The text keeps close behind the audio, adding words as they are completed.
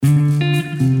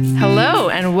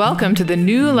and welcome to the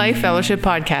New Life Fellowship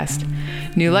podcast.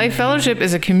 New Life Fellowship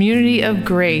is a community of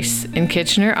grace in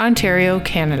Kitchener, Ontario,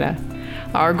 Canada.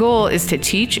 Our goal is to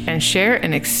teach and share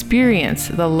and experience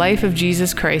the life of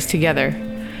Jesus Christ together.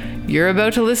 You're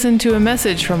about to listen to a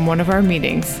message from one of our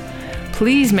meetings.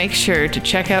 Please make sure to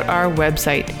check out our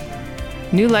website,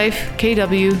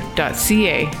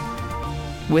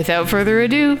 newlifekw.ca. Without further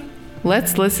ado,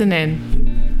 let's listen in.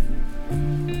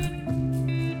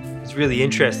 It's really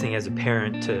interesting as a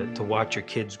parent to watch your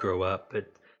kids grow up.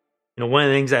 But one of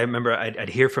the things I remember I'd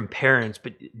hear from parents,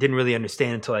 but didn't really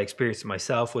understand until I experienced it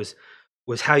myself, was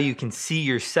how you can see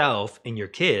yourself in your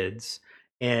kids,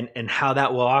 and how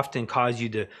that will often cause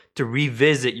you to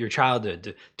revisit your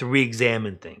childhood, to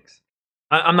re-examine things.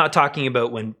 I'm not talking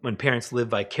about when parents live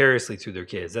vicariously through their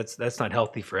kids. That's not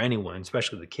healthy for anyone,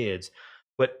 especially the kids.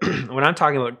 But what I'm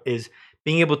talking about is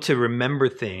being able to remember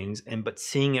things, but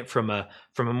seeing it from a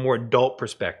more adult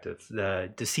perspective,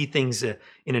 to see things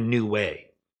in a new way.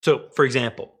 So, for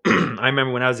example, I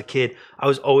remember when I was a kid, I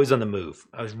was always on the move.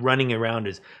 I was running around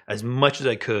as much as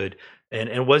I could, and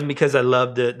it wasn't because I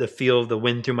loved the feel of the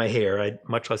wind through my hair. I had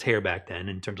much less hair back then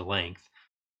in terms of length,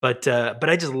 but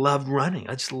I just loved running.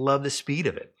 I just loved the speed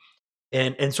of it,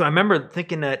 and so I remember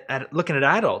thinking looking at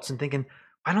adults and thinking,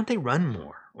 why don't they run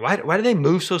more? Why do they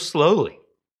move so slowly?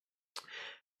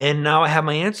 And now I have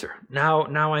my answer.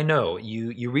 Now I know.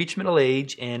 You reach middle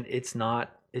age, and it's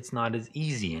not as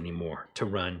easy anymore to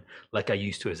run like I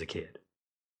used to as a kid.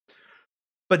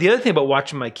 But the other thing about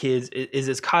watching my kids is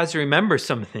it's caused to remember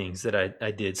some things that I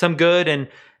did, some good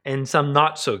and some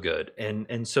not so good.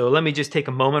 And so let me just take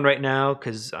a moment right now,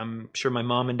 because I'm sure my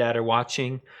mom and dad are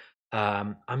watching.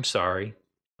 I'm sorry.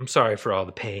 I'm sorry for all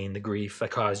the pain, the grief I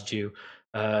caused you.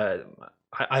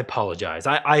 I apologize.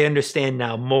 I understand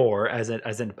now more as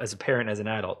a parent, as an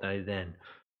adult than I did then.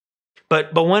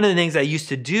 But one of the things I used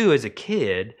to do as a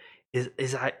kid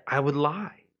is I would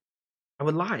lie. I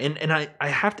would lie. And I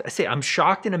have to say, I'm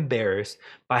shocked and embarrassed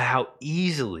by how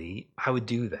easily I would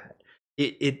do that.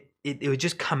 It would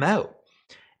just come out.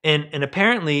 And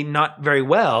apparently not very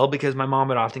well, because my mom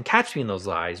would often catch me in those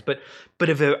lies. But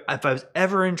if I was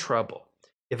ever in trouble,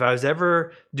 if I was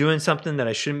ever doing something that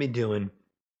I shouldn't be doing,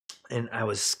 and I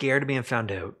was scared of being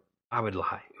found out, I would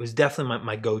lie. It was definitely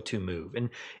my go-to move. And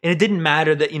it didn't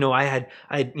matter that, I had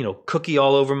cookie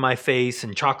all over my face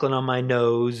and chocolate on my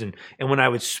nose. And when I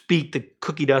would speak, the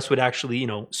cookie dust would actually,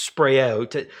 spray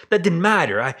out. That didn't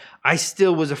matter. I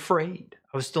still was afraid.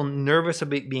 I was still nervous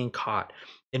about being caught.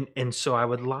 And so I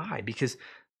would lie, because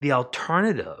the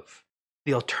alternative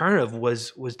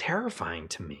was terrifying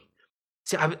to me.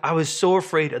 See, I was so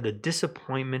afraid of the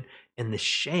disappointment and the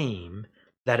shame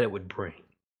that it would bring.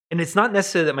 And it's not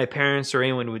necessarily that my parents or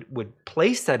anyone would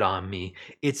place that on me.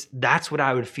 That's what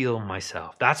I would feel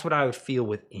myself. That's what I would feel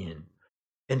within.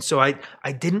 And so I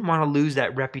didn't want to lose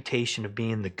that reputation of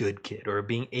being the good kid, or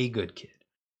being a good kid.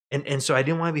 And so I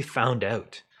didn't want to be found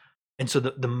out. And so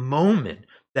the moment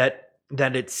that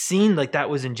it seemed like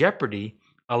that was in jeopardy,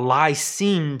 a lie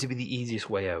seemed to be the easiest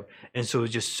way out. And so it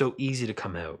was just so easy to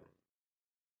come out.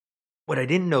 What I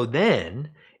didn't know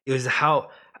then is how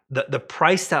the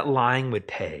price that lying would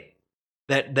pay,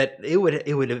 that it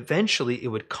would eventually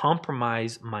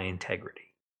compromise my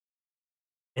integrity.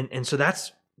 And so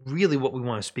that's really what we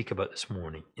want to speak about this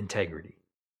morning: integrity.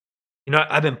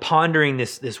 I've been pondering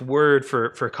this word for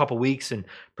a couple weeks and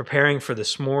preparing for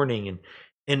this morning,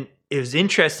 and it was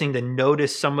interesting to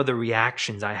notice some of the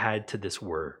reactions I had to this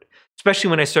word, especially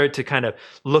when I started to kind of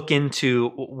look into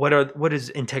what does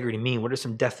integrity mean? What are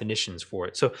some definitions for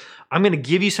it? So I'm going to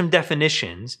give you some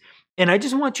definitions, and I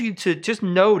just want you to just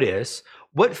notice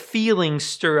what feelings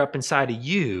stir up inside of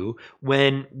you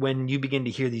when you begin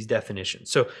to hear these definitions.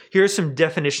 So here are some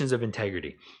definitions of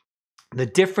integrity: the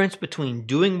difference between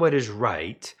doing what is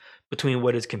right between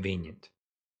what is convenient,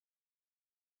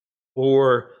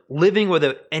 or living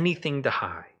without anything to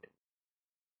hide,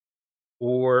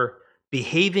 or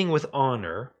behaving with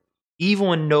honor even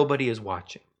when nobody is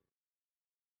watching,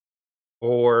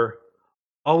 or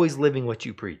always living what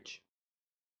you preach.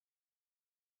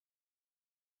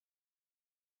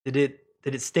 Did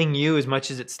it sting you as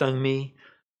much as it stung me?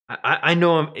 I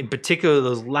know in particular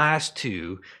those last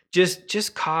two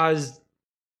just caused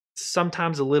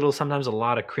sometimes a little, sometimes a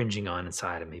lot of cringing on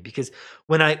inside of me, because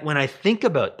when I think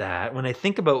about that, when I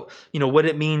think about what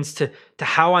it means to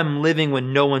how I'm living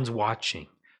when no one's watching,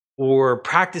 or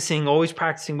always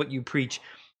practicing what you preach,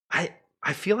 I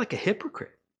feel like a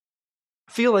hypocrite.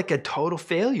 I feel like a total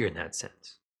failure in that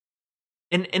sense.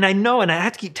 And I know, and I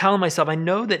have to keep telling myself, I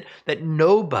know that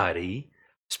nobody,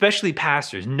 especially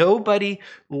pastors, nobody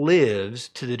lives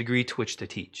to the degree to which they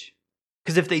teach.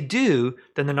 Because if they do,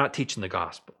 then they're not teaching the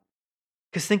gospel.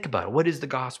 Because think about it. What is the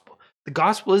gospel? The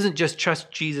gospel isn't just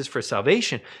trust Jesus for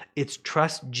salvation. It's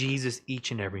trust Jesus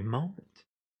each and every moment.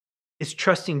 It's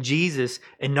trusting Jesus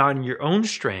and not in your own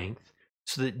strength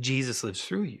so that Jesus lives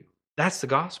through you. That's the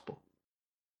gospel.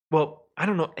 Well, I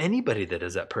don't know anybody that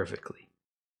does that perfectly.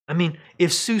 I mean,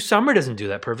 if Sue Summer doesn't do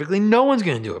that perfectly, no one's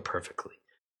going to do it perfectly.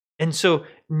 And so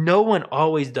no one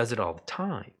always does it all the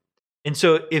time. And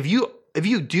so if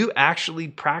you do actually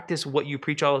practice what you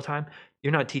preach all the time,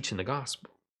 you're not teaching the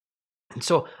gospel. And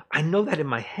so I know that in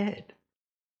my head,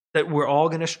 that we're all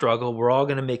going to struggle, we're all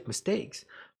going to make mistakes.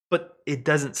 But it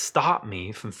doesn't stop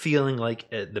me from feeling like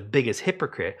the biggest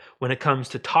hypocrite when it comes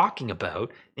to talking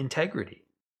about integrity.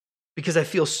 Because I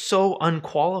feel so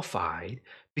unqualified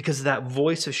because of that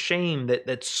voice of shame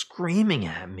that's screaming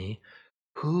at me,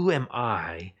 who am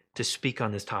I to speak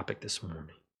on this topic this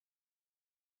morning?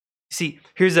 See,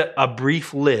 here's a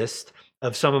brief list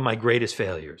of some of my greatest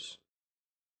failures.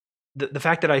 The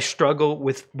fact that I struggle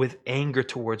with anger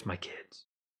towards my kids.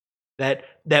 That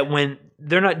when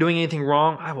they're not doing anything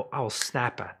wrong, I will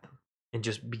snap at them and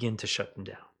just begin to shut them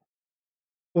down.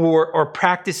 Or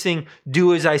practicing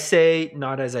do as I say,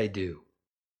 not as I do.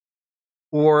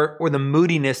 Or the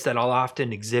moodiness that I'll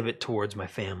often exhibit towards my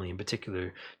family, in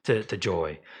particular to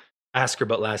Joy. Ask her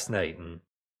about last night and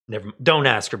don't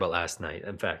ask her about last night.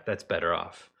 In fact, that's better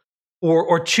off.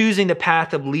 Or choosing the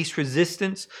path of least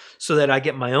resistance so that I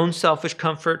get my own selfish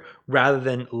comfort rather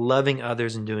than loving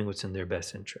others and doing what's in their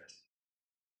best interest.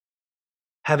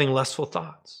 Having lustful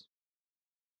thoughts.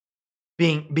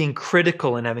 Being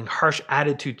critical and having harsh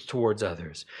attitudes towards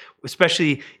others,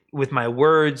 especially with my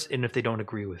words and if they don't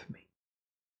agree with me.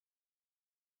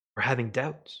 Or having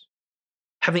doubts.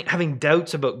 Having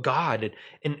doubts about God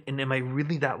and am I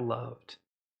really that loved?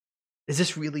 Is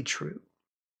this really true?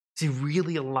 Is he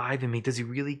really alive in me? Does he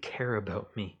really care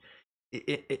about me?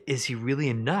 Is he really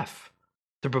enough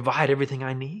to provide everything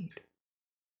I need?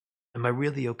 Am I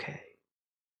really okay?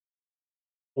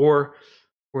 Or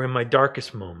in my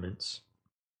darkest moments,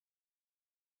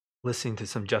 listening to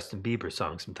some Justin Bieber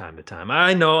songs from time to time.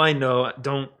 I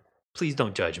know. Please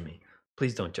don't judge me.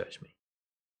 Please don't judge me.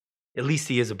 At least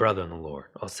he is a brother in the Lord.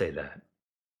 I'll say that.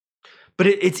 But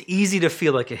it's easy to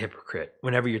feel like a hypocrite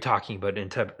whenever you're talking about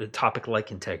a topic like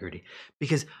integrity,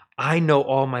 because I know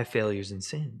all my failures and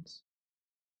sins.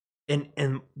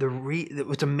 And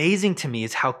what's amazing to me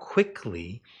is how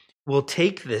quickly we'll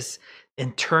take this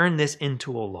and turn this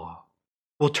into a law.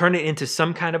 We'll turn it into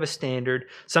some kind of a standard,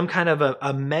 some kind of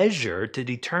a measure to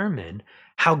determine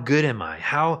how good am I?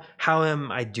 How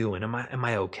am I doing? Am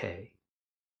I okay?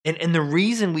 And the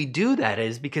reason we do that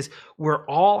is because we're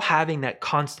all having that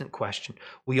constant question.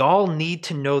 We all need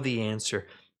to know the answer.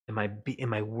 Am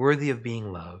I worthy of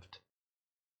being loved?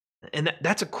 And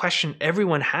that's a question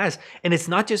everyone has. And it's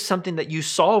not just something that you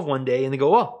solve one day and they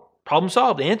go, oh, problem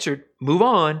solved, answered, move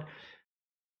on.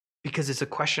 Because it's a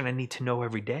question I need to know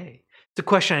every day. It's a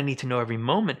question I need to know every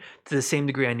moment to the same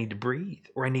degree I need to breathe,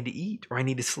 or I need to eat, or I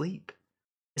need to sleep.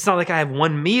 It's not like I have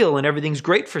one meal and everything's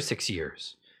great for 6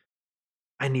 years.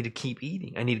 I need to keep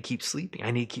eating. I need to keep sleeping.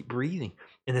 I need to keep breathing.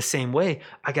 In the same way,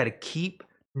 I got to keep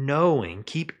knowing,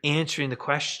 keep answering the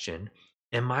question,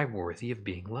 am I worthy of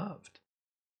being loved?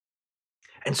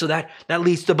 And so that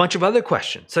leads to a bunch of other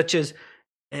questions, such as,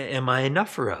 am I enough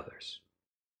for others?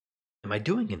 Am I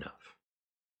doing enough?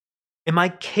 Am I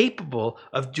capable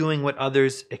of doing what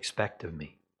others expect of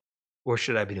me? Or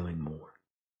should I be doing more?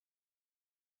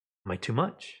 Am I too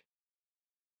much?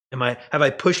 Have I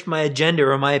pushed my agenda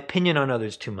or my opinion on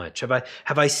others too much? Have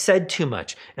I said too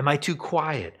much? Am I too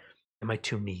quiet? Am I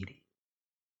too needy?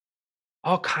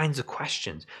 All kinds of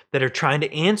questions that are trying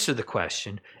to answer the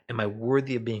question, am I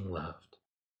worthy of being loved?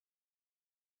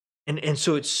 And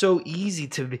so it's so easy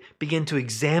to begin to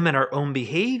examine our own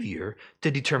behavior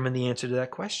to determine the answer to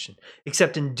that question.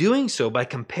 Except in doing so, by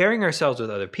comparing ourselves with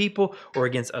other people or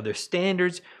against other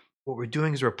standards, what we're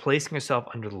doing is we're placing ourselves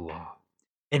under the law.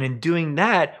 And in doing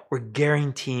that, we're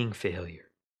guaranteeing failure.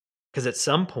 Because at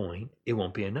some point, it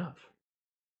won't be enough.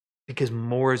 Because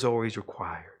more is always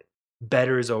required.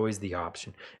 Better is always the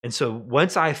option. And so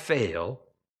once I fail,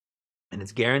 and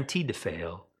it's guaranteed to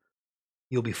fail,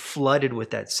 you'll be flooded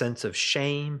with that sense of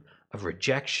shame, of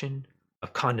rejection,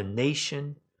 of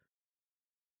condemnation.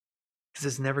 Because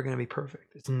it's never going to be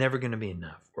perfect. It's never going to be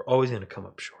enough. We're always going to come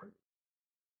up short.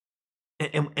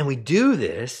 And we do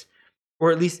this,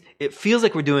 or at least it feels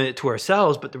like we're doing it to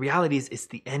ourselves, but the reality is it's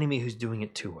the enemy who's doing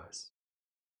it to us.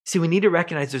 See, we need to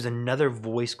recognize there's another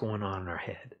voice going on in our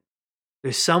head.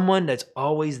 There's someone that's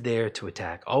always there to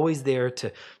attack, always there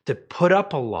to put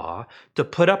up a law, to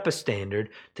put up a standard,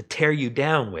 to tear you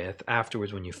down with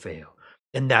afterwards when you fail.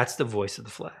 And that's the voice of the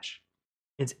flesh.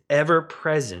 It's ever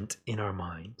present in our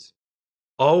minds,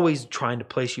 always trying to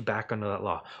place you back under that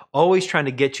law, always trying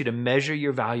to get you to measure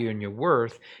your value and your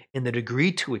worth in the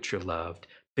degree to which you're loved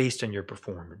based on your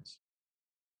performance,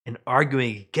 and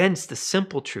arguing against the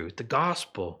simple truth, the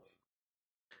gospel,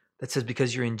 that says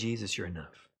because you're in Jesus, you're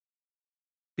enough.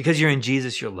 Because you're in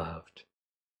Jesus, you're loved.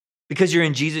 Because you're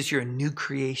in Jesus, you're a new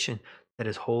creation that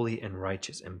is holy and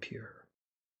righteous and pure.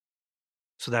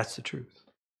 So that's the truth.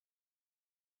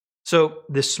 So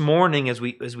this morning, as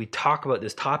we talk about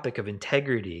this topic of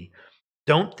integrity,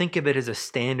 don't think of it as a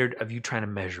standard of you trying to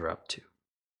measure up to.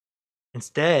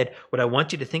 Instead, what I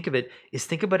want you to think of it is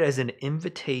think about it as an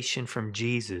invitation from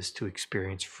Jesus to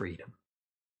experience freedom.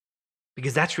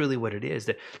 Because that's really what it is,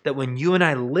 that when you and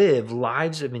I live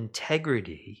lives of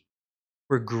integrity,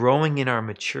 we're growing in our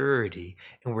maturity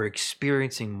and we're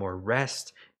experiencing more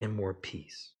rest and more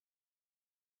peace.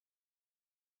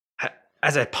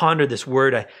 As I pondered this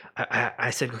word, I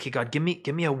said, okay, God, give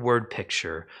me a word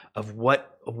picture of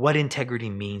what integrity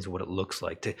means, what it looks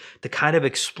like, to kind of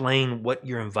explain what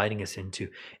you're inviting us into.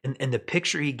 And the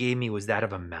picture he gave me was that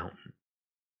of a mountain.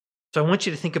 So I want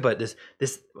you to think about this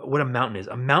what a mountain is.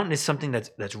 A mountain is something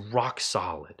that's rock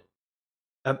solid.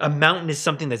 A mountain is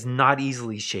something that's not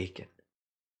easily shaken.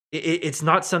 It's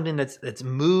not something that's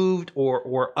moved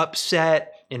or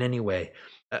upset in any way.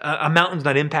 A mountain's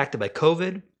not impacted by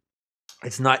COVID.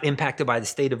 It's not impacted by the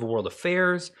state of world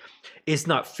affairs. It's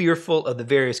not fearful of the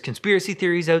various conspiracy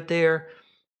theories out there.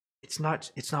 It's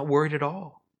not worried at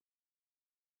all.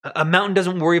 A mountain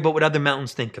doesn't worry about what other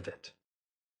mountains think of it.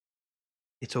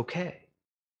 It's okay.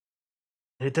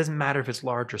 And it doesn't matter if it's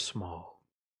large or small.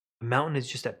 A mountain is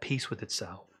just at peace with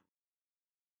itself.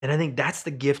 And I think that's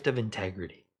the gift of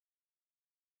integrity.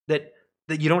 That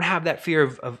you don't have that fear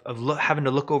of having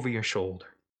to look over your shoulder.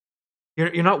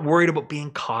 You're not worried about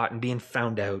being caught and being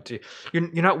found out.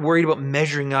 You're not worried about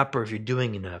measuring up or if you're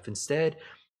doing enough. Instead,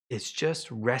 it's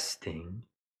just resting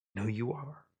in who you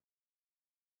are.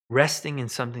 Resting in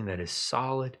something that is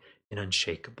solid and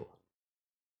unshakable.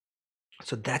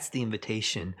 So that's the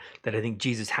invitation that I think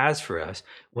Jesus has for us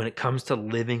when it comes to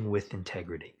living with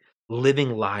integrity, living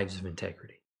lives of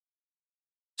integrity.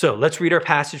 So let's read our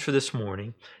passage for this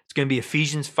morning. It's going to be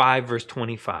Ephesians 5, verse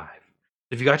 25.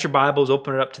 If you got your Bibles,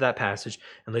 open it up to that passage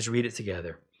and let's read it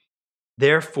together.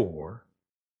 Therefore,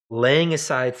 laying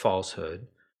aside falsehood,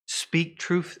 speak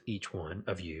truth each one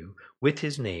of you with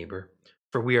his neighbor,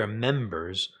 for we are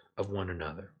members of one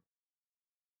another.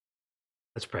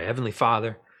 Let's pray. Heavenly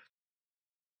Father,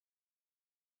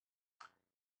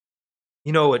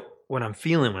 you know what I'm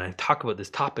feeling when I talk about this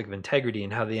topic of integrity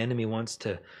and how the enemy wants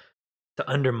to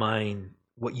undermine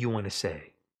what you want to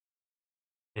say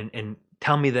and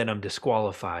tell me that I'm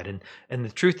disqualified. And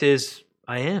the truth is,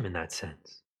 I am in that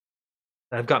sense.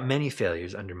 I've got many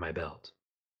failures under my belt.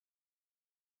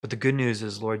 But the good news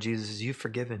is, Lord Jesus, is you've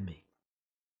forgiven me.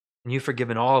 And you've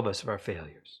forgiven all of us of our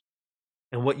failures.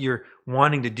 And what you're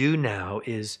wanting to do now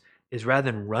is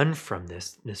rather than run from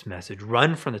this message,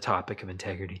 run from the topic of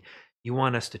integrity, you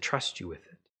want us to trust you with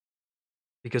it.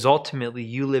 Because ultimately,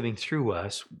 you living through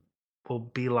us will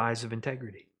be lives of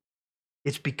integrity.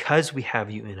 It's because we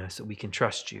have you in us that we can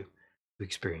trust you to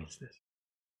experience this.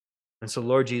 And so,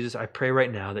 Lord Jesus, I pray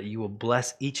right now that you will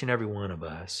bless each and every one of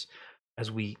us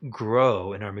as we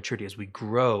grow in our maturity, as we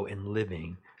grow in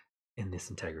living in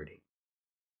this integrity.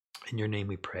 In your name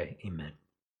we pray, amen.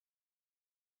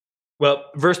 Well,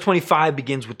 verse 25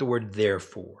 begins with the word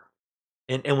therefore.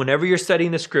 And whenever you're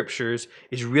studying the scriptures,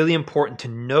 it's really important to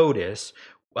notice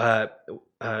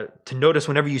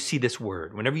whenever you see this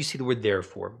word, whenever you see the word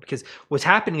therefore, because what's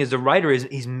happening is the writer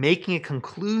he's making a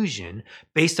conclusion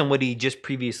based on what he just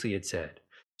previously had said.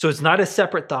 So it's not a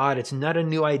separate thought. It's not a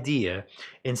new idea.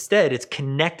 Instead, it's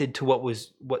connected to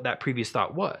what that previous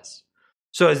thought was.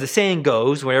 So as the saying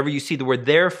goes, whenever you see the word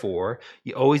therefore,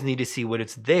 you always need to see what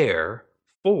it's there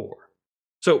for.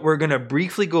 So we're going to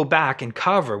briefly go back and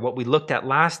cover what we looked at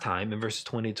last time in verses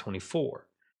 20 to 24.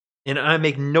 And I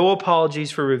make no apologies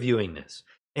for reviewing this.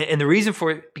 And the reason for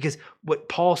it, because what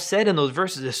Paul said in those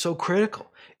verses is so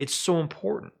critical. It's so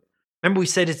important. Remember we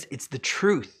said it's the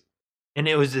truth. And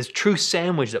it was this truth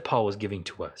sandwich that Paul was giving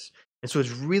to us. And so it's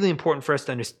really important for us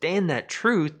to understand that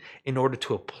truth in order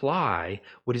to apply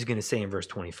what he's going to say in verse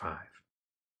 25.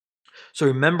 So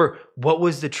remember, what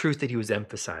was the truth that he was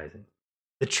emphasizing?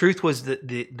 The truth was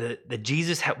that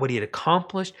Jesus had what he had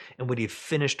accomplished and what he had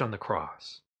finished on the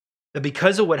cross. That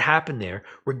because of what happened there,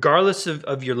 regardless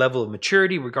of your level of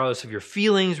maturity, regardless of your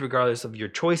feelings, regardless of your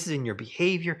choices and your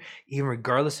behavior, even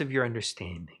regardless of your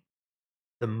understanding,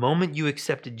 the moment you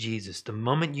accepted Jesus, the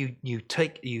moment you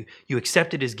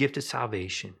accepted his gift of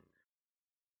salvation,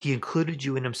 he included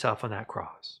you in himself on that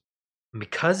cross. And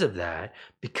because of that,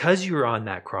 because you were on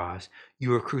that cross,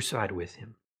 you were crucified with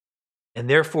him. And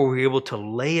therefore, we're able to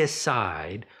lay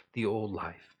aside the old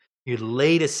life. You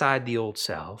laid aside the old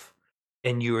self,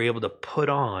 and you were able to put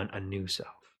on a new self.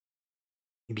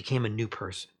 You became a new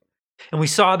person. And we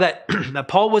saw that, that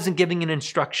Paul wasn't giving an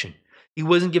instruction. He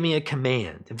wasn't giving a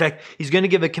command. In fact, he's going to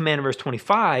give a command in verse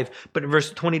 25, but in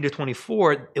verse 20 to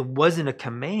 24, it wasn't a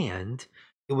command.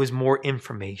 It was more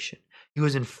information. He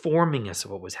was informing us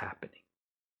of what was happening.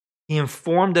 He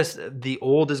informed us that the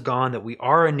old is gone, that we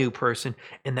are a new person,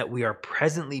 and that we are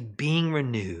presently being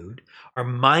renewed. Our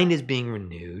mind is being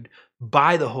renewed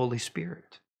by the Holy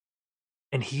Spirit.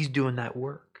 And he's doing that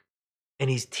work. And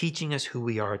he's teaching us who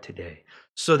we are today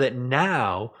so that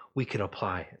now we can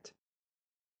apply it.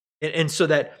 And so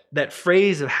that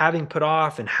phrase of having put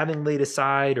off and having laid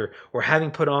aside or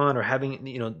having put on or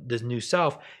having, this new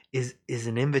self is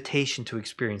an invitation to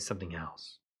experience something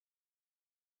else.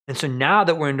 And so now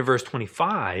that we're into verse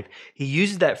 25, he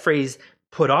uses that phrase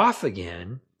put off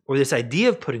again, or this idea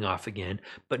of putting off again,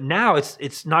 but now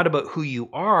it's not about who you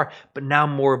are, but now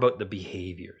more about the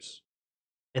behaviors.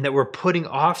 And that we're putting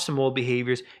off some old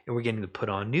behaviors and we're getting to put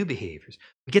on new behaviors.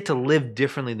 We get to live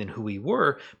differently than who we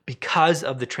were because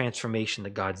of the transformation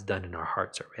that God's done in our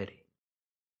hearts already.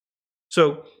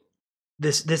 So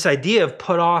this idea of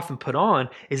put off and put on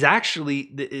is actually,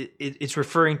 it's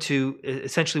referring to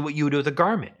essentially what you would do with a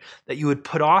garment, that you would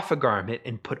put off a garment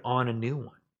and put on a new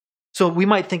one. So we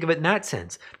might think of it in that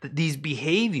sense, that these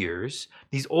behaviors,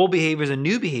 these old behaviors and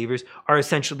new behaviors are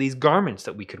essentially these garments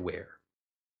that we could wear.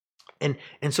 And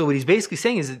so what he's basically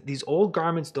saying is that these old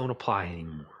garments don't apply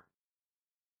anymore.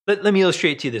 Let me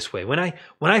illustrate it to you this way. When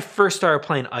I first started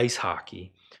playing ice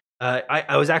hockey,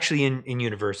 I was actually in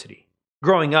university.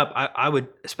 Growing up, I would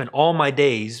spend all my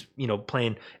days,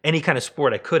 playing any kind of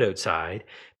sport I could outside.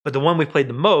 But the one we played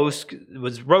the most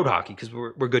was road hockey because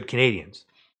we're good Canadians.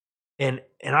 And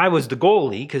I was the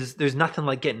goalie because there's nothing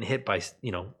like getting hit by,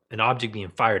 an object being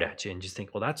fired at you and just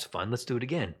think, well, that's fun. Let's do it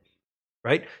again.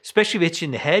 Right? Especially if it's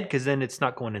in the head because then it's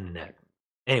not going in the net.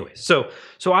 Anyway, so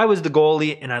I was the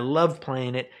goalie and I loved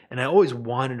playing it and I always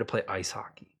wanted to play ice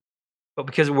hockey. But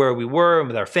because of where we were and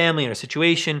with our family and our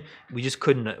situation, we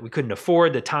couldn't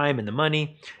afford the time and the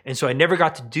money. And so I never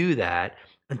got to do that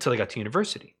until I got to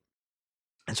university.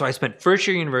 And so I spent first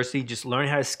year university just learning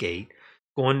how to skate,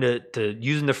 going to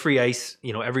using the free ice,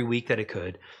 every week that I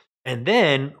could. And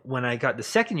then when I got the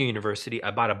second year university,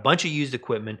 I bought a bunch of used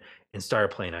equipment and started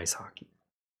playing ice hockey.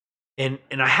 And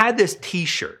I had this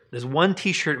t-shirt, this one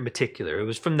t-shirt in particular. It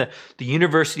was from the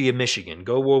University of Michigan,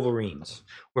 Go Wolverines,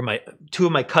 where two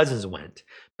of my cousins went.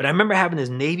 But I remember having this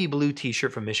navy blue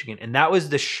t-shirt from Michigan, and that was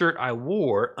the shirt I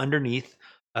wore underneath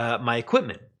my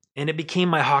equipment. And it became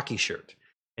my hockey shirt.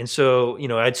 And so,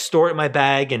 I'd store it in my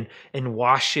bag and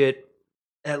wash it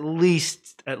at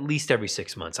least every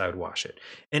 6 months. I would wash it.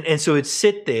 And so it'd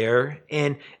sit there,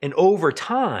 and over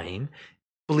time,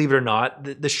 believe it or not,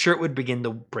 the shirt would begin to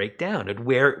break down. It'd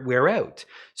wear out.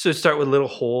 So it'd start with little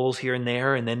holes here and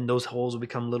there, and then those holes would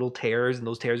become little tears, and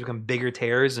those tears become bigger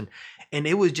tears, and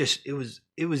it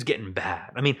was getting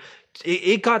bad. I mean,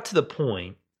 it got to the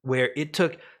point where it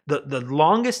took the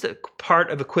longest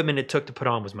part of equipment it took to put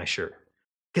on was my shirt,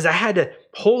 because I had to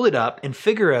hold it up and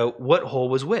figure out what hole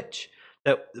was which.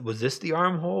 That was this the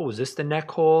armhole? Was this the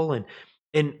neck hole? And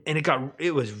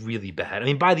it was really bad. I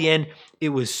mean, by the end, it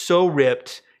was so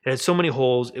ripped. It had so many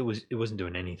holes. It wasn't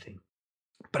doing anything.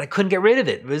 But I couldn't get rid of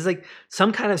it. It was like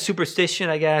some kind of superstition,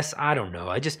 I guess. I don't know.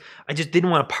 I just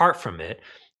didn't want to part from it.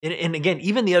 And again,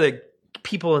 even the other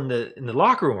people in the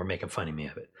locker room were making fun of me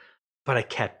of it. But I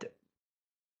kept it.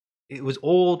 It was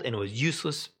old and it was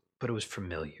useless, but it was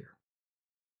familiar.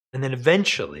 And then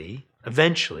eventually,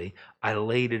 I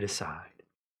laid it aside.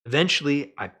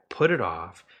 Eventually, I put it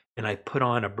off. And I put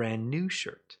on a brand new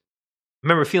shirt. I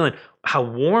remember feeling how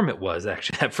warm it was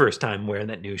actually that first time wearing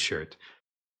that new shirt.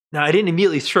 Now, I didn't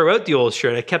immediately throw out the old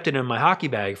shirt. I kept it in my hockey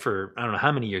bag for I don't know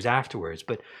how many years afterwards.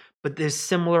 But there's a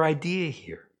similar idea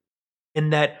here.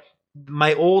 In that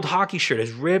my old hockey shirt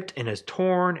is ripped and is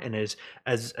torn and as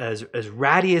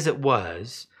ratty as it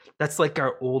was, that's like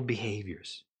our old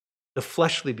behaviors, the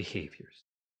fleshly behaviors.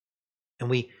 And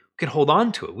we can hold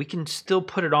on to it. We can still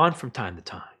put it on from time to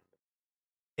time.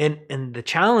 And the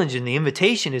challenge and the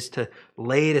invitation is to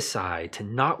lay it aside, to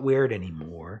not wear it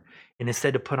anymore, and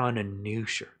instead to put on a new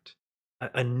shirt,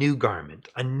 a new garment,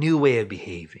 a new way of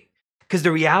behaving. Because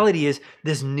the reality is,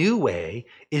 this new way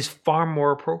is far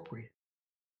more appropriate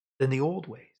than the old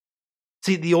ways.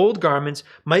 See, the old garments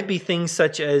might be things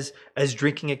such as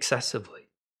drinking excessively.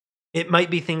 It might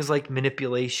be things like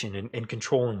manipulation and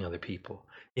controlling other people.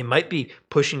 It might be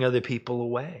pushing other people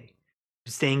away,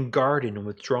 staying guarded and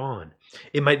withdrawn.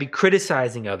 It might be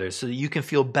criticizing others so that you can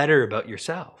feel better about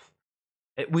yourself.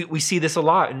 We see this a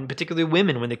lot, and particularly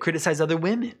women, when they criticize other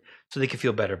women so they can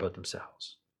feel better about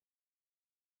themselves.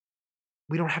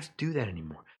 We don't have to do that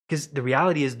anymore, because the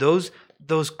reality is those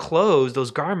clothes,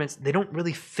 those garments, they don't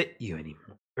really fit you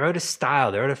anymore. They're out of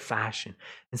style. They're out of fashion.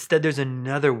 Instead, there's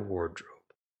another wardrobe,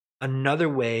 another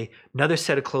way, another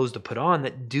set of clothes to put on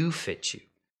that do fit you.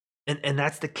 And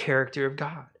that's the character of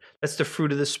God. That's the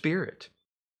fruit of the Spirit.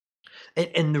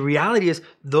 And the reality is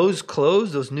those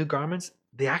clothes, those new garments,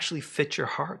 they actually fit your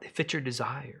heart. They fit your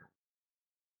desire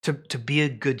to be a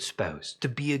good spouse, to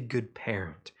be a good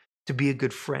parent, to be a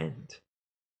good friend,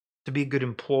 to be a good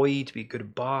employee, to be a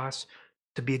good boss,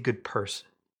 to be a good person.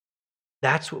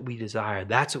 That's what we desire.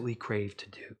 That's what we crave to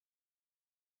do.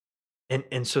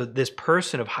 And so this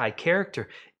person of high character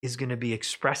is going to be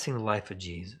expressing the life of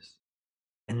Jesus.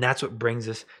 And that's what brings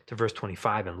us to verse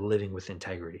 25 and living with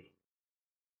integrity.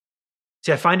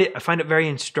 See, I find it very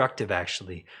instructive,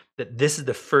 actually, that this is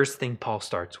the first thing Paul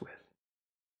starts with.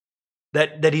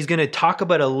 That he's going to talk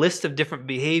about a list of different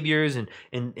behaviors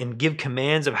and give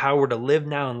commands of how we're to live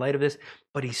now in light of this,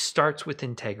 but he starts with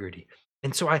integrity.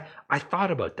 And so I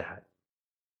thought about that,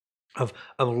 of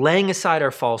laying aside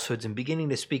our falsehoods and beginning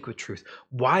to speak with truth.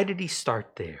 Why did he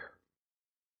start there?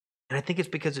 And I think it's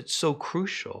because it's so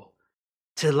crucial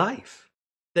to life,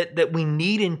 that we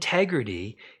need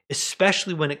integrity,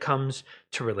 especially when it comes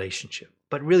to relationship,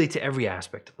 but really to every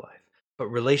aspect of life, but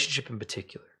relationship in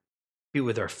particular. Be it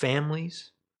with our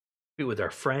families, be it with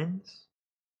our friends,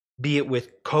 be it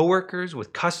with coworkers,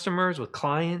 with customers, with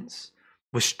clients,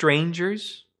 with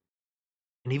strangers,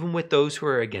 and even with those who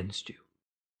are against you.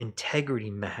 Integrity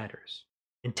matters.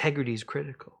 Integrity is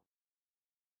critical.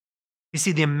 You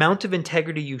see, the amount of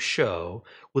integrity you show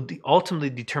will ultimately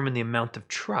determine the amount of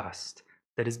trust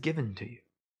that is given to you.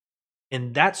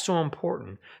 And that's so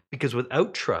important, because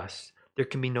without trust, there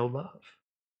can be no love.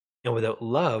 And without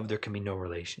love, there can be no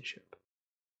relationship.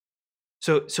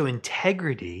 So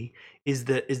integrity is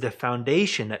the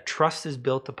foundation that trust is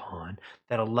built upon,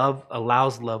 that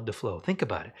allows love to flow. Think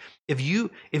about it. If you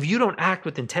don't act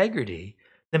with integrity,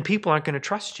 then people aren't going to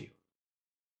trust you.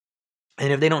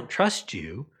 And if they don't trust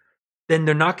you, then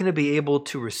they're not going to be able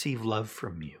to receive love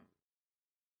from you.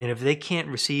 And if they can't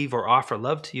receive or offer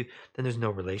love to you, then there's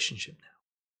no relationship now.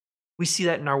 We see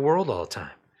that in our world all the time.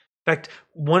 In fact,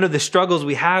 one of the struggles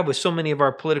we have with so many of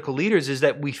our political leaders is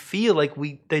that we feel like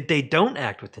they don't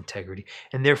act with integrity,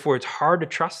 and therefore it's hard to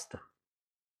trust them.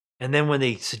 And then when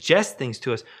they suggest things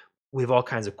to us, we have all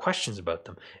kinds of questions about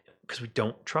them because we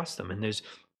don't trust them. And there's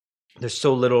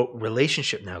so little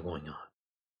relationship now going on.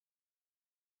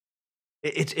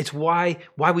 It's why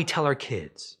we tell our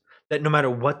kids that no matter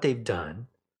what they've done,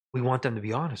 we want them to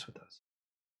be honest with us.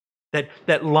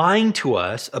 That lying to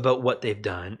us about what they've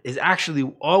done is actually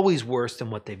always worse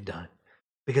than what they've done,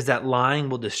 because that lying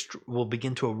will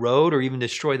begin to erode or even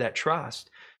destroy that trust,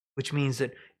 which means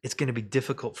that it's going to be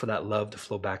difficult for that love to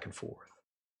flow back and forth.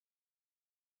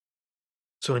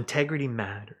 So integrity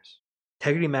matters.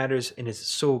 Integrity matters, and is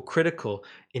so critical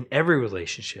in every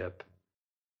relationship,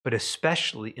 but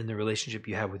especially in the relationship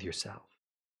you have with yourself.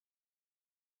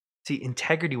 See,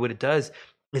 integrity, what it does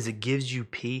is it gives you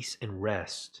peace and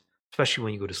rest, especially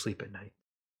when you go to sleep at night.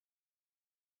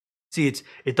 See, it's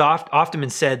often been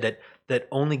said that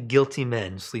only guilty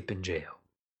men sleep in jail.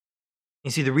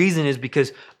 You see, the reason is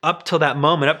because up till that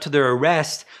moment, up to their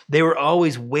arrest, they were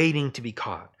always waiting to be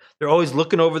caught. They're always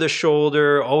looking over their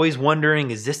shoulder, always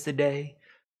wondering, is this the day?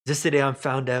 Is this the day I'm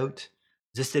found out?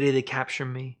 Is this the day they capture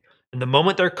me? And the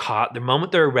moment they're caught, the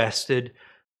moment they're arrested,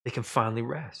 they can finally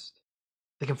rest.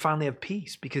 They can finally have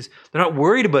peace because they're not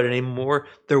worried about it anymore.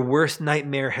 Their worst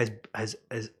nightmare has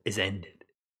ended,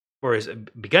 or has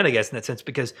begun, I guess, in that sense,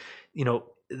 because they don't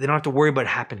have to worry about it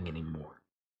happening anymore.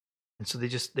 And so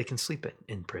they can sleep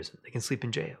in prison. They can sleep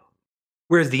in jail.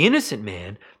 Whereas the innocent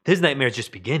man, his nightmare is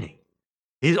just beginning.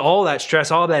 He's all that stress,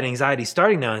 all that anxiety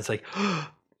starting now. And it's like, oh,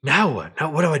 now what?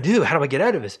 Now what do I do? How do I get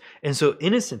out of this? And so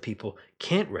innocent people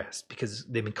can't rest because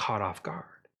they've been caught off guard.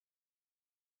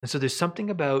 And so there's something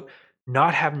about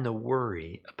not having to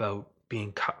worry about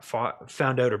being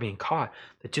found out or being caught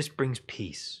that just brings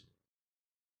peace.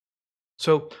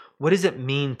 So what does it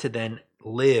mean to then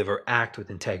live or act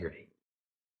with integrity?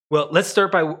 Well, let's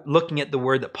start by looking at the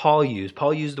word that Paul used.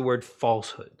 Paul used the word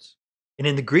falsehoods. And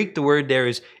in the Greek, the word there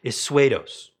is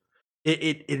pseudos.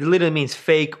 It literally means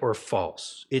fake or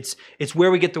false. It's where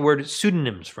we get the word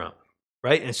pseudonyms from,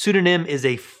 right? And a pseudonym is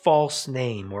a false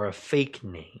name or a fake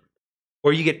name.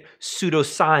 Or you get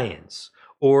pseudoscience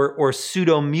or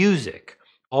pseudo music,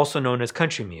 also known as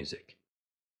country music.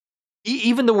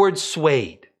 Even the word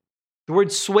suede. The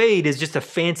word suede is just a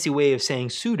fancy way of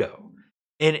saying pseudo.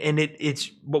 And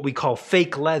it's what we call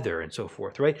fake leather and so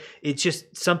forth, right? It's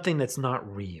just something that's not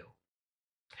real.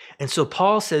 And so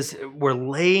Paul says we're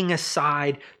laying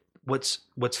aside what's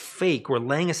fake. We're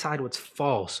laying aside what's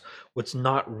false, what's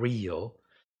not real,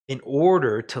 in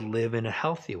order to live in a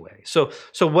healthy way. So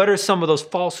what are some of those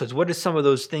falsehoods? What are some of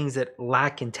those things that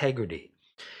lack integrity?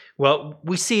 Well,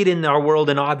 we see it in our world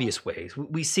in obvious ways.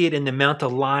 We see it in the amount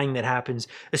of lying that happens,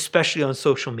 especially on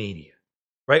social media,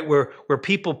 right? Where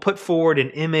people put forward an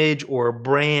image or a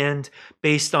brand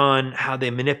based on how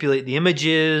they manipulate the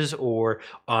images or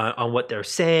on what they're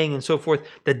saying and so forth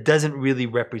that doesn't really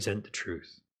represent the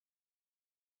truth.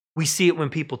 We see it when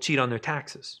people cheat on their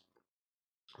taxes,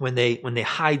 when they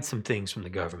hide some things from the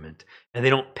government and they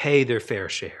don't pay their fair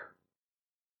share.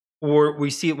 Or we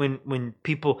see it when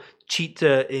people cheat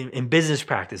in business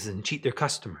practices and cheat their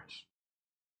customers.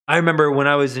 I remember when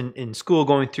I was in school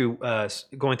going through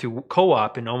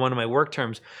co-op and on one of my work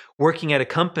terms, working at a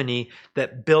company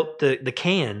that built the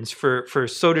cans for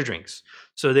soda drinks.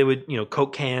 So they would,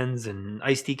 Coke cans and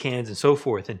iced tea cans and so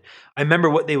forth. And I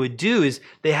remember what they would do is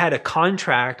they had a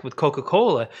contract with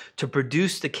Coca-Cola to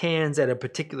produce the cans at a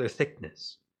particular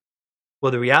thickness.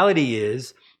 Well, the reality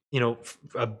is,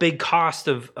 a big cost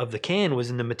of the can was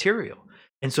in the material.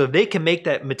 And so if they can make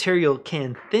that material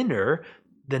can thinner,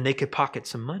 then they could pocket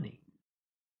some money.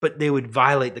 But they would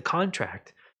violate the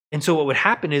contract. And so what would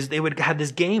happen is they would have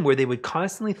this game where they would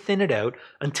constantly thin it out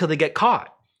until they get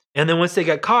caught. And then once they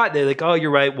got caught, they're like, oh,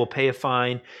 you're right, we'll pay a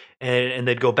fine. And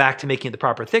they'd go back to making it the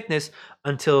proper thickness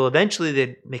until eventually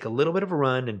they'd make a little bit of a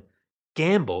run and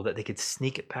gamble that they could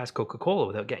sneak it past Coca-Cola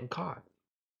without getting caught.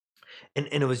 And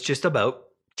it was just about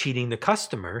cheating the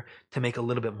customer to make a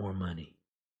little bit more money.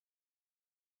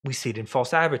 We see it in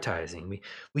false advertising.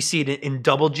 We see it in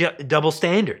double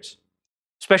standards,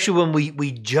 especially when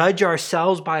we judge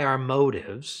ourselves by our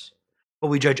motives, but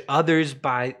we judge others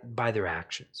by their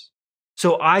actions.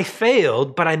 So I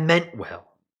failed, but I meant well.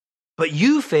 But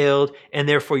you failed, and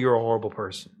therefore you're a horrible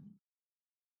person.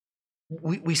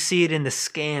 We see it in the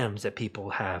scams that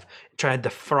people have, trying to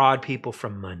defraud people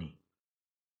from money.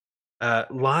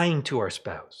 Lying to our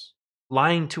spouse,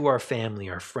 lying to our family,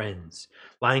 our friends,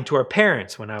 lying to our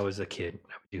parents. When I was a kid,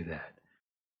 I would do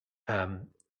that.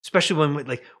 Especially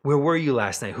when, where were you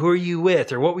last night? Who are you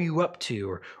with? Or what were you up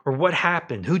to? Or what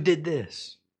happened? Who did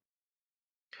this?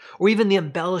 Or even the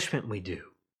embellishment we do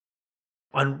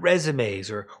on resumes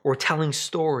or telling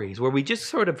stories where we just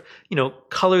sort of,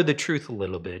 color the truth a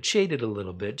little bit, shade it a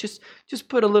little bit, just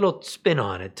put a little spin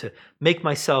on it to make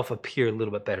myself appear a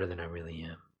little bit better than I really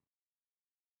am.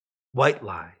 White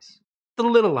lies, the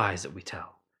little lies that we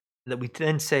tell, that we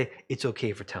then say it's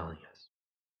okay for telling us.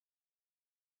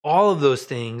 All of those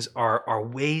things are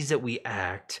ways that we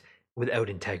act without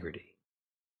integrity.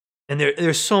 And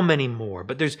there's so many more,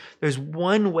 but there's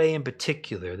one way in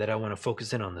particular that I want to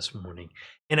focus in on this morning.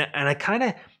 And I kind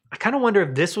of wonder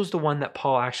if this was the one that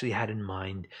Paul actually had in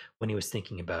mind when he was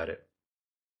thinking about it.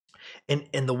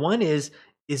 And the one is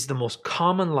the most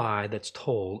common lie that's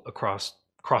told across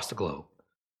the globe.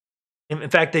 In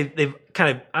fact, they've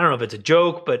kind of, I don't know if it's a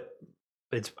joke, but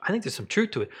I think there's some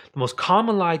truth to it. The most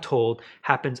common lie told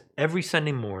happens every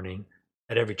Sunday morning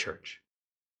at every church.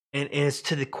 And it's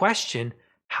to the question,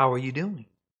 how are you doing?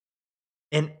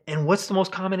 And what's the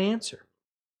most common answer?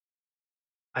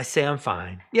 I say I'm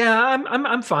fine. Yeah,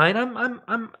 I'm fine.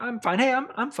 I'm fine. Hey,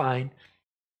 I'm fine.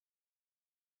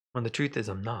 When the truth is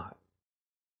I'm not.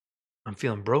 I'm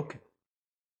feeling broken.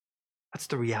 That's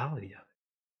the reality of it.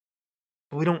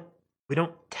 But we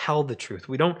don't tell the truth.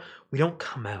 We don't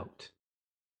come out.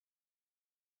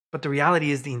 But the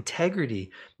reality is the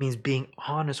integrity means being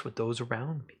honest with those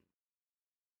around me.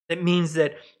 It means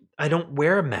that I don't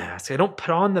wear a mask. I don't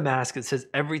put on the mask that says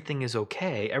everything is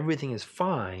okay, everything is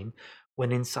fine,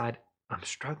 when inside I'm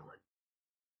struggling,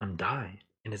 I'm dying,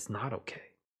 and it's not okay.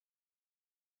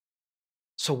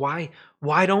 So why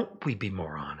don't we be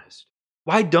more honest?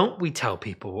 Why don't we tell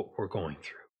people what we're going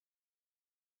through?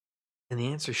 And the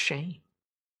answer is shame.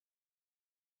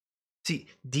 See,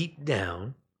 deep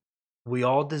down, we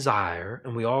all desire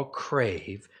and we all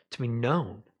crave to be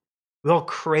known. We all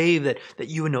crave that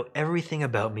you would know everything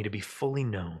about me, to be fully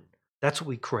known. That's what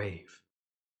we crave.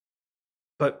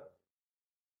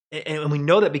 And we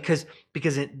know that because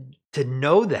to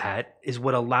know that is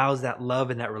what allows that love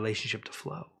and that relationship to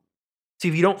flow. See,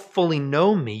 if you don't fully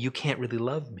know me, you can't really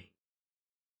love me.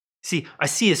 See, I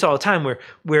see this all the time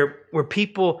where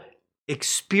people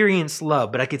experience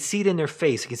love, but I could see it in their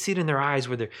face. I could see it in their eyes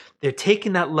where they're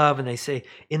taking that love and they say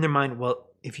in their mind, well,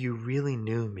 if you really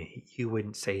knew me, you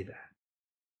wouldn't say that.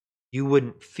 You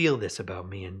wouldn't feel this about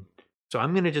me. And so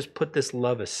I'm going to just put this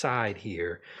love aside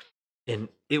here and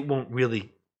it won't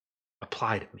really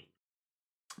apply to me.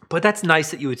 But that's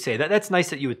nice that you would say that. That's nice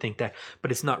that you would think that,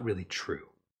 but it's not really true.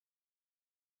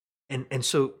 And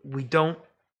so we don't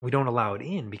allow it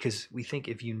in because we think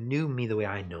if you knew me the way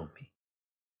I know me.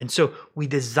 And so we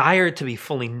desire to be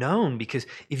fully known because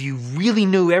if you really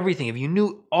knew everything, if you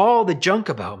knew all the junk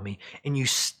about me and you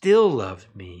still loved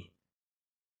me,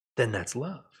 then that's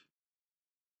love.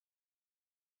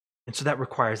 And so that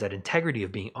requires that integrity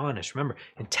of being honest. Remember,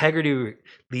 integrity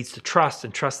leads to trust,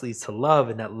 and trust leads to love,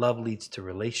 and that love leads to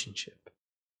relationship.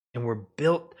 And we're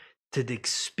built to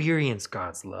experience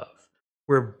God's love.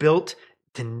 We're built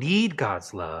to need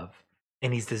God's love,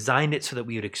 and He's designed it so that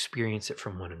we would experience it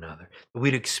from one another, that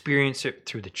we'd experience it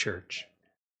through the church.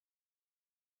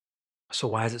 So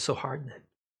why is it so hard then?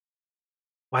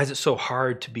 Why is it so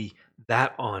hard to be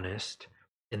that honest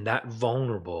and that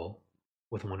vulnerable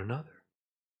with one another?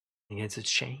 It's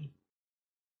shame.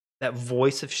 That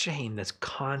voice of shame that's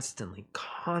constantly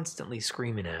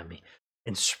screaming at me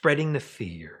and spreading the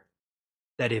fear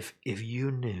that if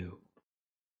you knew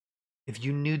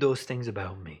those things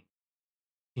about me,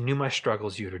 you knew my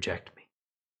struggles, you'd reject me.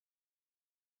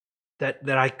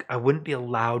 That I wouldn't be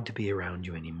allowed to be around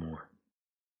you anymore.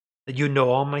 That you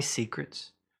know all my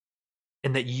secrets,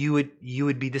 and that you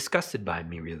would be disgusted by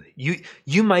me, really.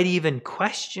 You might even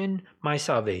question my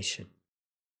salvation.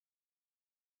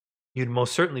 You'd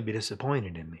most certainly be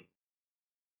disappointed in me.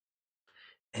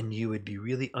 And you would be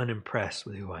really unimpressed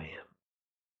with who I am.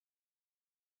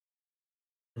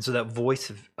 And so that voice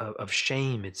of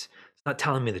shame, it's not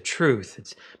telling me the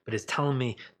truth, but it's telling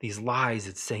me these lies.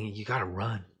 It's saying, you got to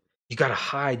run. You got to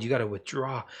hide. You got to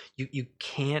withdraw. You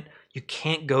can't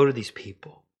go to these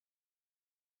people.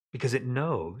 Because it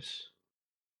knows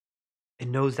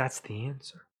that's the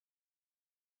answer.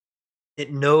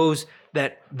 It knows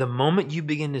that the moment you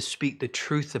begin to speak the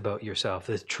truth about yourself,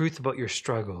 the truth about your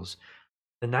struggles,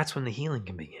 then that's when the healing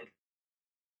can begin.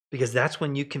 Because that's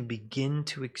when you can begin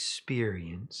to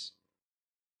experience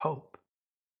hope.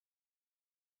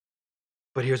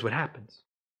 But here's what happens.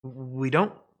 We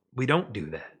don't do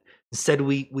that. Instead,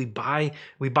 we buy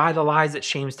the lies that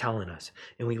shame's telling us,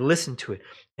 and we listen to it.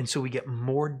 And so we get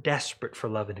more desperate for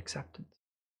love and acceptance.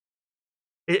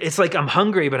 It's like I'm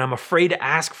hungry, but I'm afraid to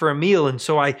ask for a meal. And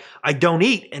so I don't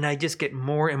eat, and I just get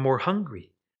more and more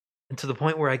hungry. And to the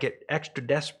point where I get extra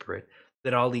desperate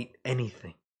that I'll eat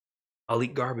anything. I'll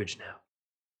eat garbage now.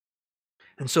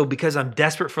 And so because I'm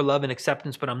desperate for love and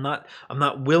acceptance, but I'm not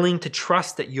willing to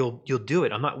trust that you'll do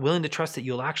it. I'm not willing to trust that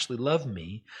you'll actually love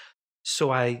me.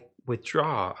 So I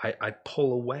withdraw. I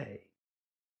pull away.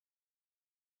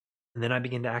 And then I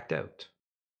begin to act out.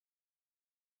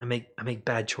 I make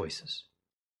bad choices.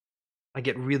 I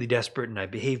get really desperate and I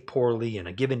behave poorly and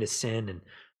I give into sin,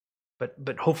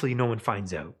 but hopefully no one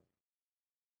finds out.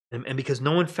 And because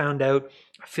no one found out,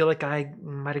 I feel like I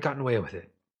might have gotten away with it.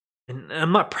 And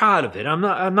I'm not proud of it. I'm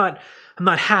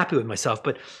not happy with myself,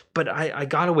 but I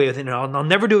got away with it, and I'll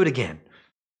never do it again.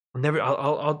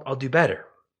 I'll do better.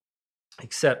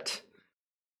 Except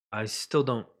I still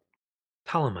don't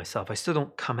tell on myself. I still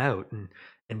don't come out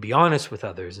and be honest with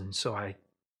others, and so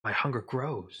my hunger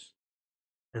grows.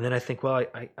 And then I think, well,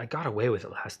 I got away with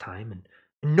it last time,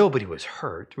 and nobody was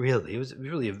hurt, really. It was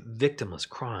really a victimless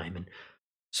crime, and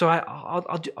so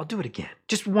I'll do it again,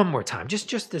 just one more time,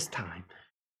 just this time,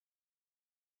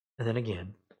 and then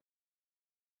again,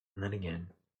 and then again,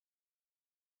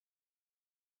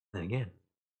 and then again,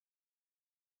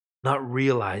 not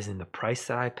realizing the price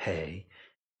that I pay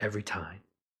every time,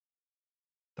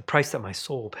 the price that my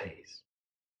soul pays,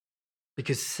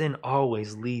 because sin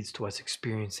always leads to us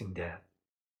experiencing death.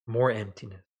 More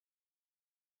emptiness.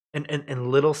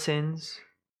 And little sins,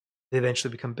 they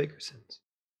eventually become bigger sins.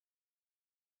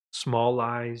 Small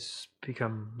lies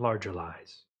become larger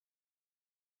lies.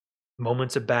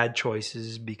 Moments of bad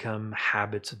choices become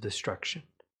habits of destruction.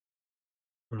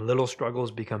 And little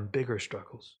struggles become bigger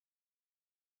struggles.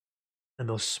 And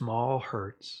those small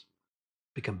hurts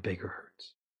become bigger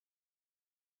hurts.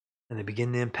 And they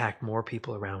begin to impact more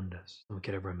people around us than we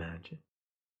could ever imagine.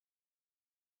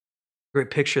 A great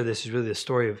picture of this is really the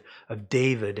story of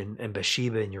David and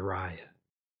Bathsheba and Uriah.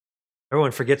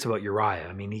 Everyone forgets about Uriah.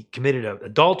 I mean, he committed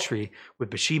adultery with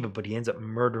Bathsheba, but he ends up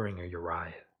murdering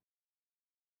Uriah.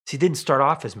 See, it didn't start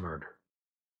off as murder.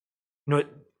 You know what?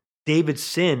 David's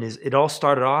sin it all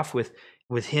started off with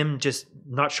him just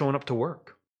not showing up to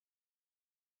work.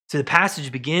 So the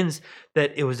passage begins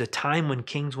that it was a time when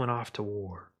kings went off to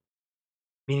war,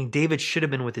 meaning David should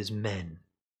have been with his men.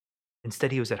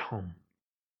 Instead, he was at home.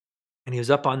 And he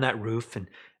was up on that roof, and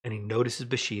he notices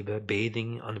Bathsheba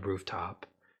bathing on the rooftop.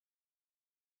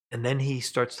 And then he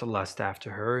starts to lust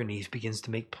after her, and he begins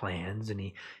to make plans, and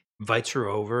he invites her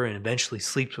over and eventually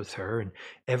sleeps with her, and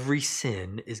every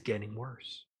sin is getting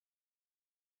worse.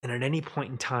 And at any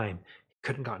point in time, he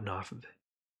couldn't gotten off of it.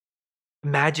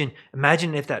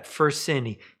 Imagine if that first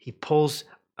sin, he pulls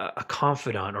a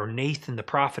confidant or Nathan the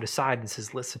prophet aside and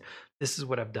says, listen, this is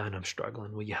what I've done. I'm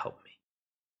struggling. Will you help me?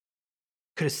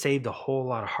 Could have saved a whole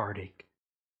lot of heartache.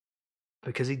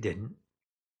 Because he didn't.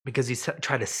 Because he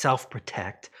tried to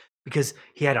self-protect. Because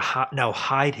he had to now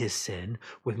hide his sin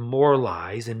with more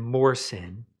lies and more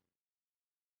sin.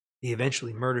 He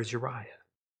eventually murders Uriah.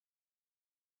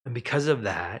 And because of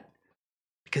that,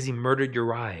 because he murdered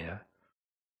Uriah,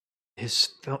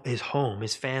 his home,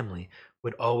 his family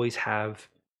would always have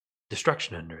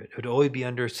destruction under it. It would always be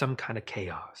under some kind of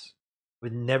chaos. It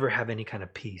would never have any kind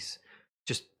of peace,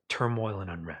 just turmoil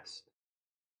and unrest.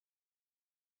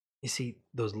 You see,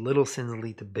 those little sins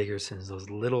lead to bigger sins. Those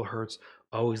little hurts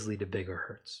always lead to bigger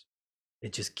hurts.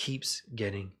 It just keeps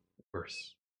getting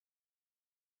worse.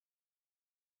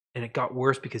 And it got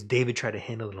worse because David tried to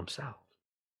handle it himself.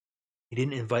 He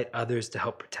didn't invite others to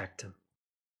help protect him.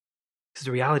 Because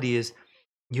the reality is,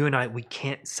 you and I, we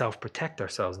can't self-protect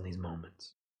ourselves in these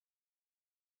moments.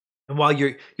 And while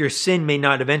your sin may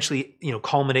not eventually,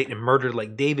 culminate in murder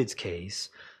like David's case,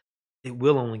 it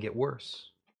will only get worse.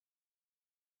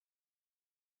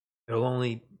 It'll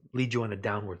only lead you on a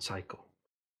downward cycle.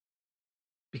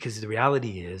 Because the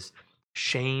reality is,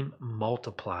 shame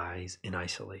multiplies in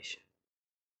isolation.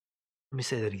 Let me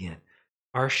say that again.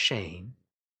 Our shame,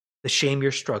 the shame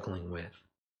you're struggling with,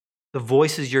 the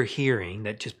voices you're hearing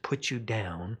that just put you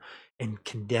down and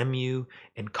condemn you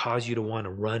and cause you to want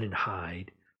to run and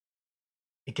hide,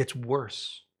 it gets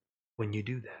worse when you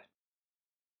do that.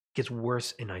 It gets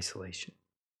worse in isolation.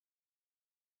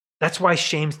 That's why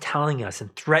shame's telling us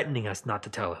and threatening us not to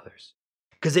tell others.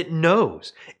 Because it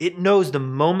knows the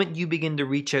moment you begin to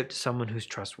reach out to someone who's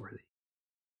trustworthy,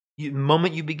 the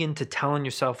moment you begin to tell on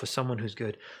yourself with someone who's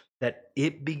good, that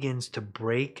it begins to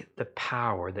break the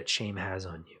power that shame has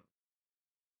on you.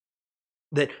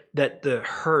 That the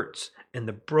hurts and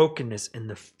the brokenness and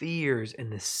the fears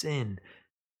and the sin,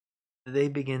 they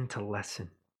begin to lessen.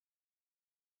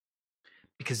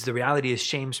 Because the reality is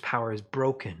shame's power is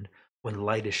broken when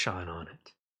light is shone on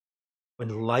it. When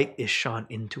light is shone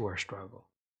into our struggle.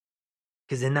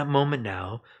 Because in that moment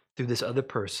now, through this other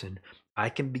person, I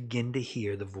can begin to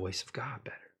hear the voice of God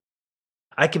better.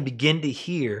 I can begin to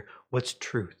hear what's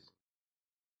truth.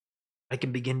 I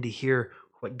can begin to hear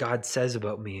what God says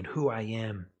about me and who I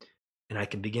am, and I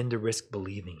can begin to risk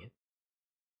believing it.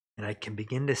 And I can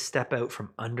begin to step out from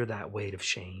under that weight of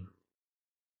shame.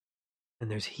 And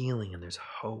there's healing and there's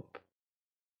hope.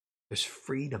 There's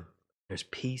freedom. There's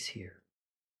peace here.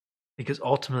 Because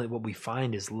ultimately what we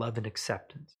find is love and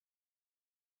acceptance.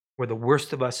 Where the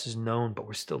worst of us is known, but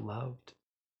we're still loved.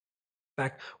 In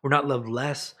fact, we're not loved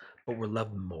less, but we're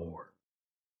loved more.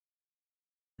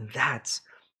 And that's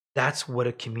what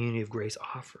a community of grace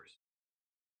offers.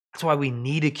 That's why we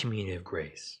need a community of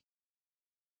grace.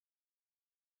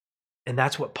 And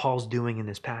that's what Paul's doing in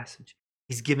this passage.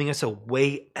 He's giving us a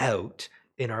way out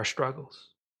in our struggles.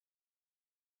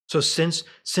 So since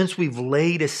we've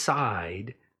laid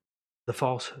aside the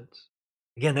falsehoods,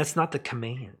 again, that's not the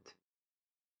command.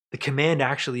 The command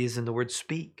actually is in the word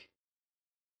speak.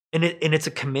 And it's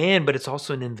a command, but it's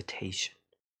also an invitation.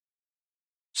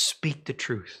 Speak the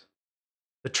truth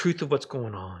of what's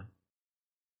going on.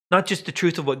 Not just the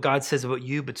truth of what God says about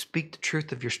you, but speak the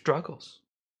truth of your struggles.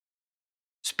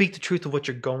 Speak the truth of what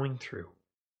you're going through.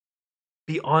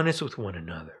 Be honest with one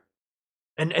another.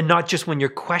 And not just when you're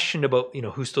questioned about,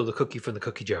 who stole the cookie from the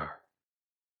cookie jar.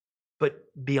 But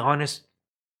be honest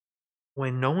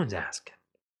when no one's asking.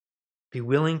 Be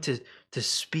willing to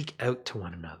speak out to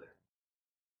one another.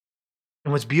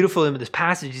 And what's beautiful in this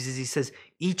passage is he says,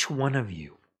 each one of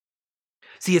you.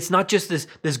 See, it's not just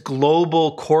this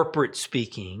global corporate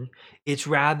speaking. It's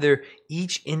rather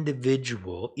each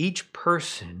individual, each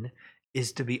person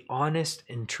is to be honest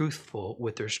and truthful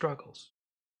with their struggles.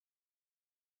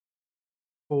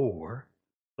 4,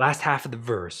 last half of the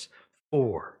verse,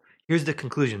 4. Here's the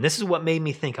conclusion. This is what made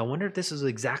me think, I wonder if this is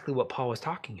exactly what Paul was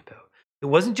talking about. It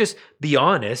wasn't just be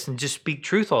honest and just speak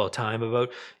truth all the time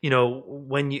about,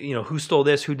 when who stole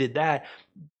this, who did that,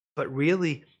 but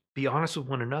really be honest with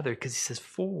one another, because he says,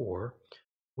 for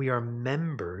we are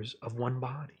members of one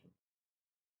body.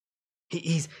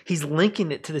 He's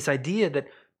linking it to this idea that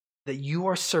you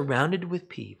are surrounded with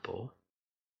people,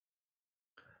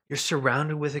 you're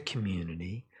surrounded with a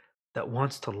community that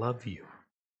wants to love you,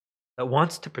 that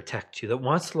wants to protect you, that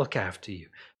wants to look after you.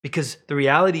 Because the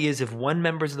reality is, if one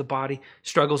member of the body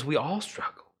struggles, we all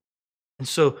struggle. And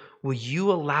so, will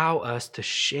you allow us to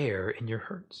share in your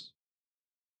hurts?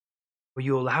 Will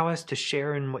you allow us to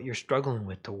share in what you're struggling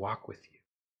with, to walk with you?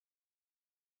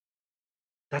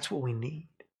 That's what we need.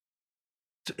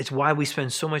 It's why we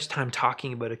spend so much time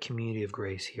talking about a community of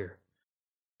grace here.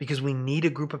 Because we need a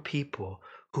group of people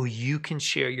who you can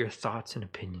share your thoughts and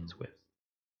opinions with.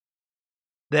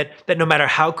 That no matter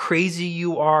how crazy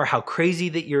you are, how crazy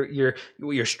that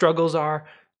your struggles are,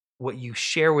 what you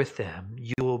share with them,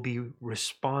 you will be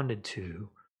responded to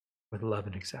with love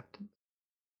and acceptance.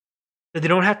 That they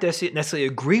don't have to necessarily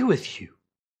agree with you,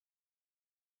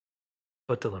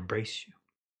 but they'll embrace you.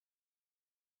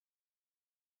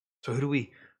 So who do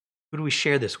we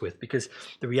share this with? Because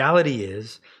the reality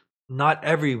is, not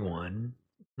everyone,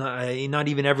 not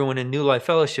even everyone in New Life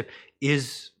Fellowship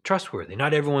is trustworthy.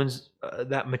 Not everyone's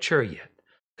that mature yet,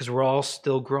 because we're all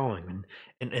still growing,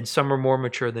 and some are more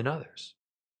mature than others.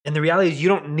 And the reality is, you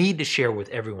don't need to share with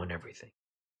everyone everything.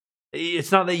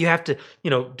 It's not that you have to,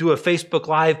 do a Facebook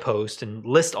Live post and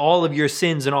list all of your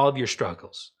sins and all of your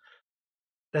struggles.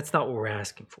 That's not what we're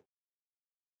asking for.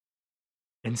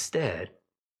 Instead,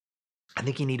 I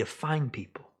think you need to find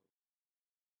people.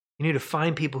 You need to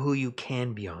find people who you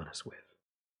can be honest with.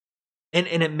 And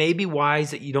it may be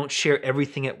wise that you don't share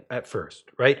everything at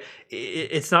first, right?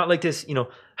 It's not like this,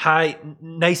 hi,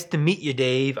 nice to meet you,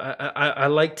 Dave. I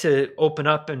like to open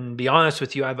up and be honest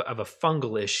with you. I have a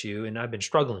fungal issue and I've been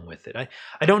struggling with it.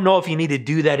 I don't know if you need to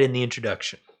do that in the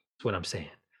introduction. That's what I'm saying.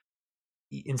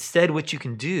 Instead, what you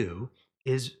can do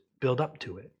is build up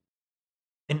to it.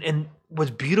 And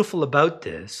what's beautiful about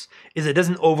this is it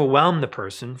doesn't overwhelm the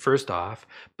person, first off.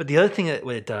 But the other thing that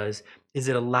what it does is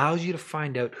it allows you to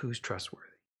find out who's trustworthy.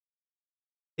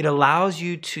 It allows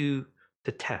you to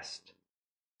test.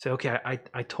 Say, okay,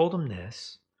 I told him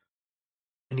this,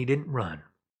 and he didn't run.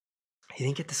 He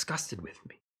didn't get disgusted with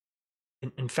me.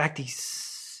 In fact,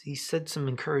 he said some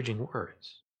encouraging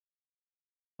words.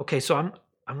 Okay, so I'm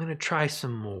going to try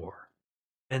some more.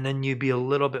 And then you be a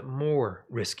little bit more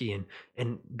risky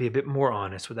and be a bit more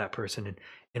honest with that person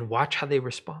and watch how they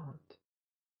respond.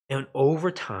 And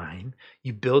over time,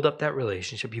 you build up that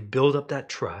relationship, you build up that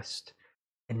trust,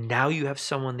 and now you have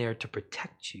someone there to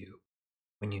protect you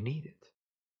when you need it.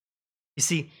 You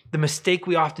see, the mistake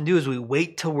we often do is we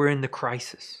wait till we're in the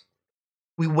crisis.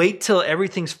 We wait till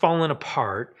everything's fallen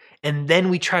apart, and then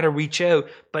we try to reach out.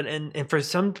 But and for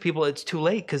some people, it's too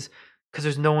late because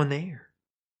there's no one there.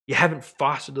 You haven't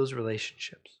fostered those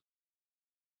relationships.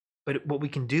 But what we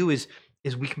can do is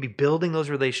we can be building those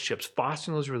relationships,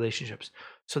 fostering those relationships,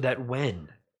 so that when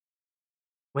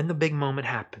the big moment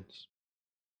happens,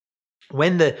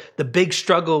 when the big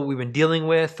struggle we've been dealing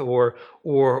with, or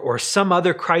some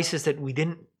other crisis that we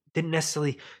didn't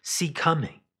necessarily see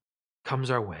coming comes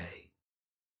our way,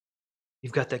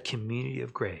 you've got that community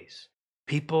of grace,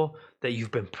 people that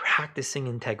you've been practicing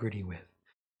integrity with,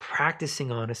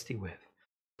 practicing honesty with,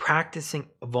 practicing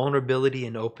vulnerability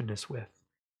and openness with.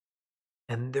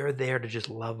 And they're there to just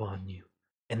love on you.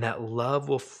 And that love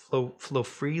will flow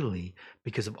freely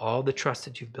because of all the trust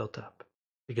that you've built up,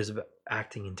 because of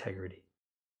acting integrity.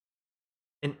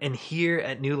 And here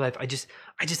at New Life, I just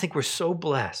think we're so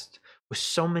blessed with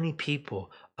so many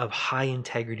people of high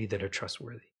integrity that are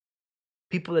trustworthy.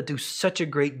 People that do such a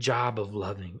great job of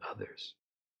loving others.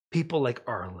 People like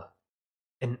Arla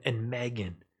and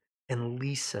Megan and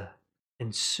Lisa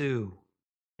and Sue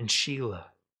and Sheila.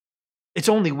 It's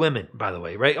only women, by the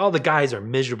way, right? All the guys are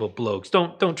miserable blokes.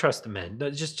 Don't trust the men.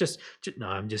 Just no,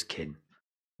 I'm just kidding.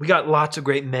 We got lots of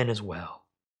great men as well.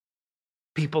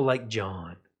 People like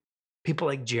John, people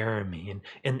like Jeremy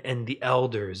and the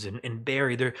elders and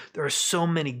Barry. There are so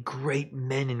many great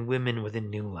men and women within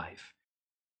New Life.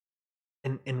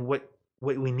 And what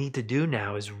we need to do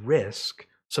now is risk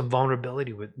some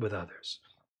vulnerability with others.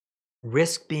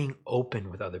 Risk being open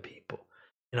with other people.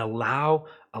 And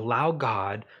allow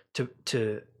God to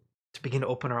begin to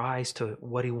open our eyes to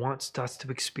what he wants us to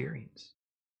experience.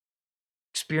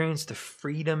 Experience the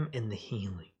freedom and the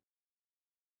healing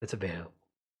that's available.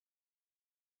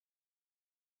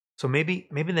 So maybe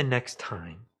the next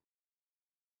time,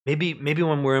 maybe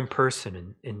when we're in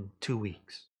person in 2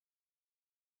 weeks,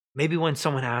 maybe when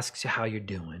someone asks you how you're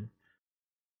doing,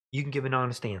 you can give an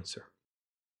honest answer.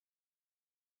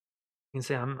 You can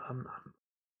say,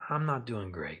 I'm not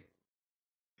doing great.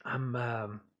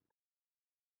 I'm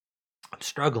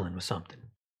struggling with something.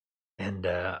 And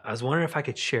I was wondering if I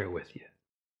could share it with you.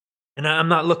 And I'm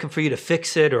not looking for you to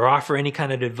fix it or offer any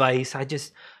kind of advice. I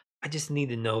just need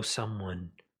to know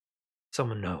someone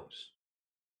knows,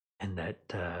 and that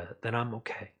I'm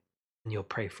okay, and you'll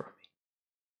pray for me.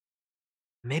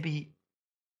 Maybe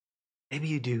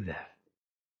you do that,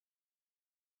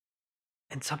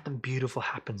 and something beautiful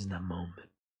happens in that moment.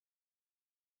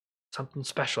 Something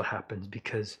special happens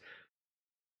because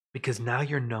now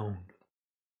you're known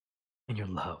and you're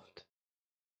loved.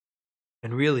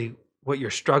 And really, what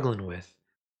you're struggling with,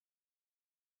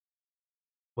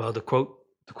 well, to quote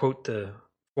the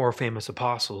four famous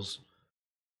apostles,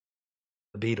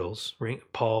 the Beatles,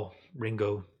 Paul,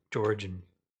 Ringo, George, and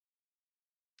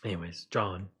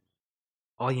John,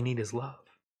 all you need is love.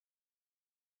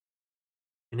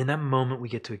 And in that moment, we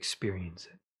get to experience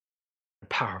it in a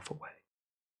powerful way.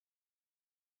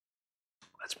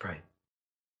 Let's pray.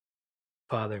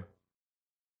 Father,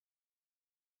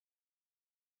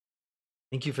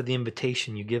 thank you for the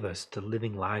invitation you give us to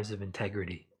living lives of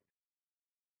integrity.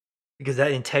 Because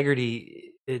that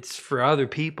integrity, it's for other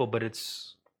people, but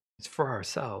it's for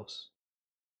ourselves.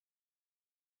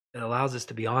 It allows us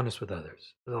to be honest with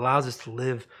others. It allows us to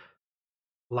live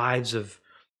lives of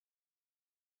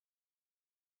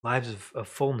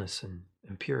fullness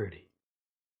and purity.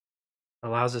 It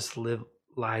allows us to live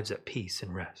lives at peace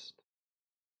and rest.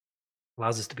 It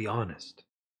allows us to be honest.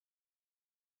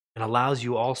 It allows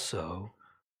you also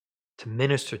to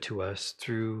minister to us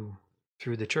through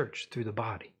the church, through the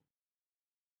body.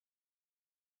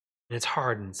 And it's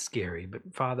hard and scary,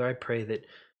 but Father, I pray that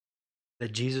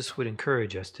Jesus would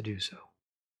encourage us to do so,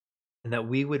 and that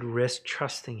we would risk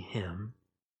trusting him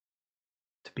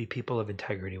to be people of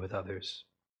integrity with others,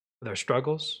 with our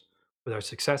struggles, with our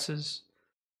successes,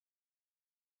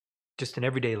 just in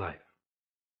everyday life,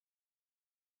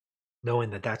 knowing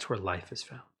that that's where life is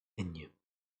found, in you.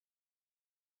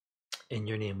 In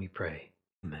your name we pray.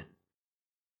 Amen.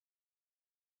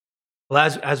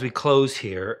 Well, as we close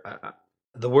here,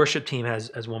 the worship team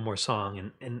has one more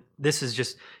song, and this is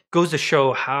just goes to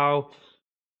show how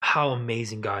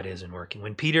amazing God is in working.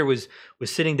 When Peter was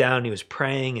sitting down, he was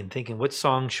praying and thinking, what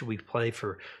song should we play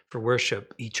for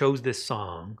worship? He chose this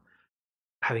song,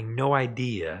 having no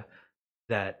idea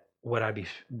that what I'd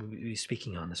be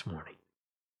speaking on this morning.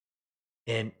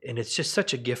 And it's just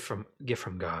such a gift from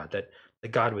God that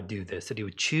God would do this, that he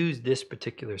would choose this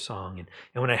particular song. And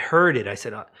when I heard it, I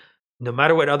said, no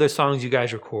matter what other songs you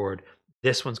guys record,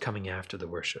 this one's coming after the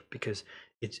worship, because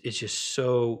it's just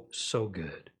so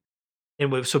good.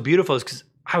 And what's so beautiful is because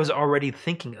I was already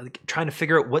thinking, trying to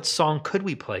figure out what song could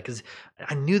we play, because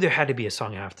I knew there had to be a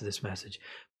song after this message,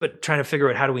 but trying to figure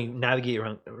out how do we navigate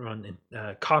around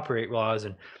copyright laws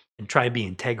and try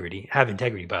to have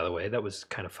integrity, by the way. That was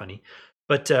kind of funny.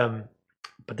 But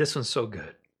this one's so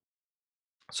good.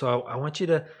 So I want you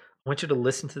to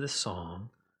listen to this song,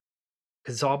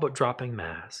 because it's all about dropping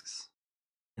masks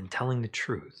and telling the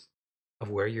truth of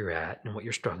where you're at and what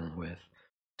you're struggling with,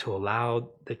 to allow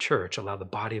the church, allow the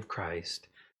body of Christ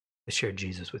to share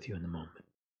Jesus with you in the moment.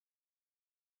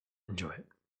 Enjoy it.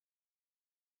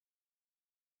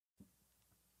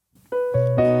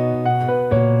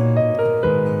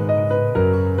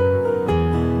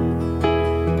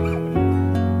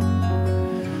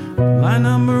 Line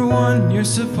number one, you're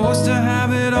supposed to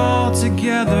have it all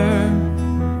together.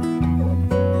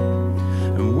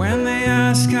 And when they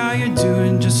ask how you're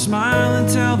doing, just smile and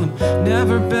tell them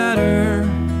never better.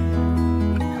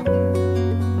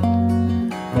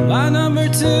 Line number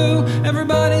two,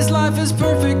 everybody's life is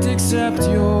perfect except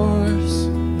yours.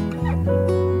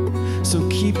 So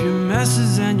keep your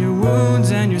messes and your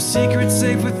wounds and your secrets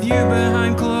safe with you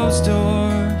behind closed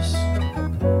doors.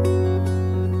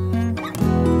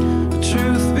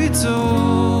 Truth be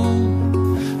told,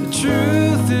 the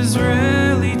truth is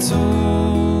rarely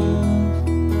told.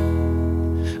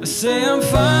 I say I'm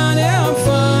fine, yeah I'm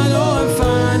fine, oh I'm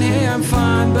fine, yeah I'm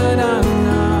fine, but I'm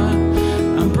not.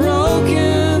 I'm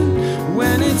broken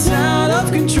when it's out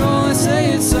of control. I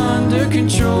say it's under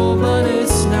control, but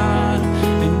it's not,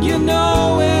 and you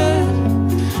know it.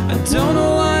 I don't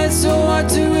know why it's so hard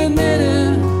to admit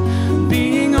it.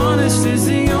 Being honest is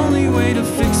the only way to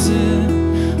fix it.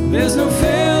 There's no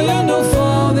failure, no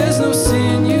fall, there's no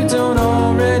sin you don't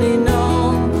already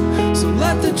know. So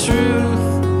let the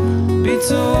truth be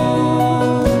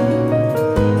told.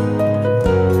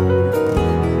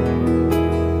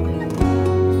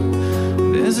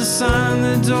 There's a sign on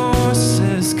the door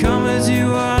says come as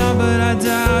you are, but I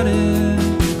doubt it.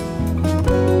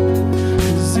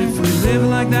 'Cause if we live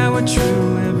like that were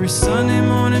true, every Sunday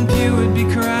morning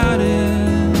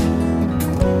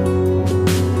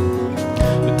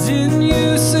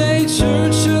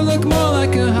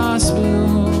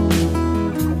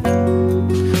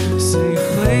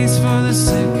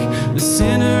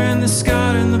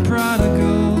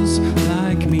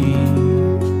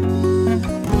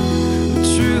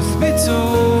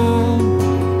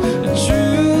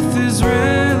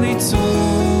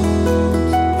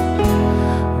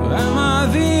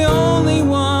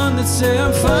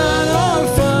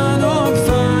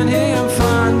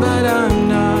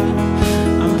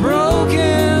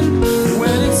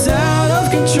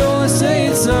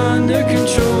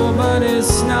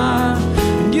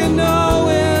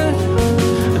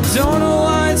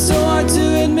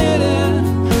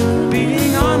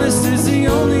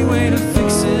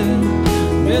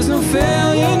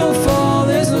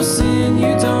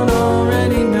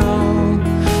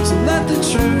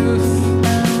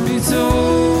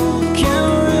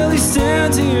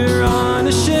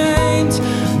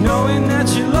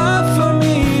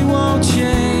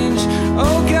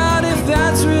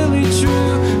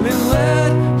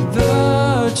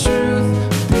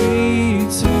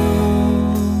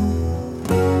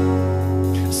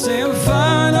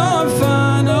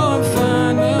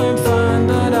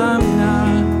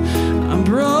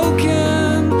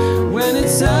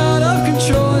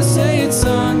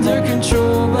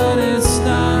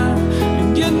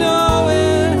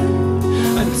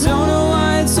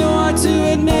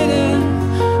to admit it.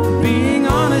 Being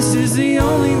honest is the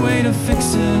only way to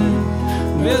fix it.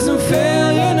 There's no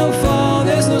failure, no fall,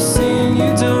 there's no sin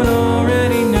you don't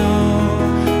already know.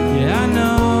 Yeah, I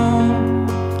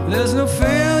know. There's no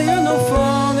failure, no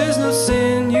fall, there's no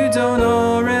sin you don't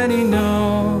already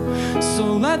know. So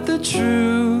let the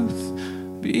truth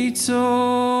be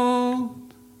told.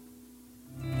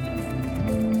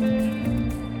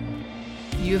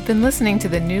 You have been listening to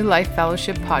the New Life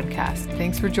Fellowship podcast.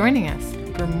 Thanks for joining us.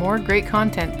 For more great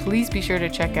content, please be sure to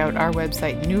check out our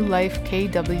website,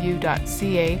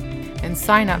 newlifekw.ca, and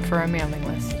sign up for our mailing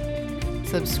list.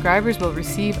 Subscribers will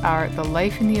receive our The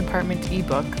Life in the Apartment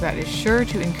ebook that is sure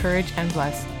to encourage and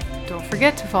bless. Don't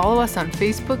forget to follow us on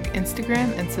Facebook,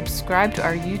 Instagram, and subscribe to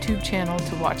our YouTube channel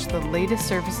to watch the latest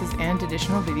services and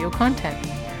additional video content.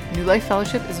 New Life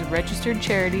Fellowship is a registered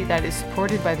charity that is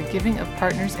supported by the giving of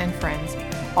partners and friends.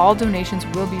 All donations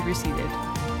will be received.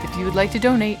 If you would like to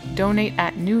donate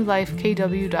at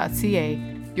newlifekw.ca.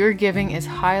 Your giving is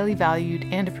highly valued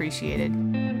and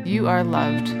appreciated. You are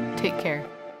loved. Take care.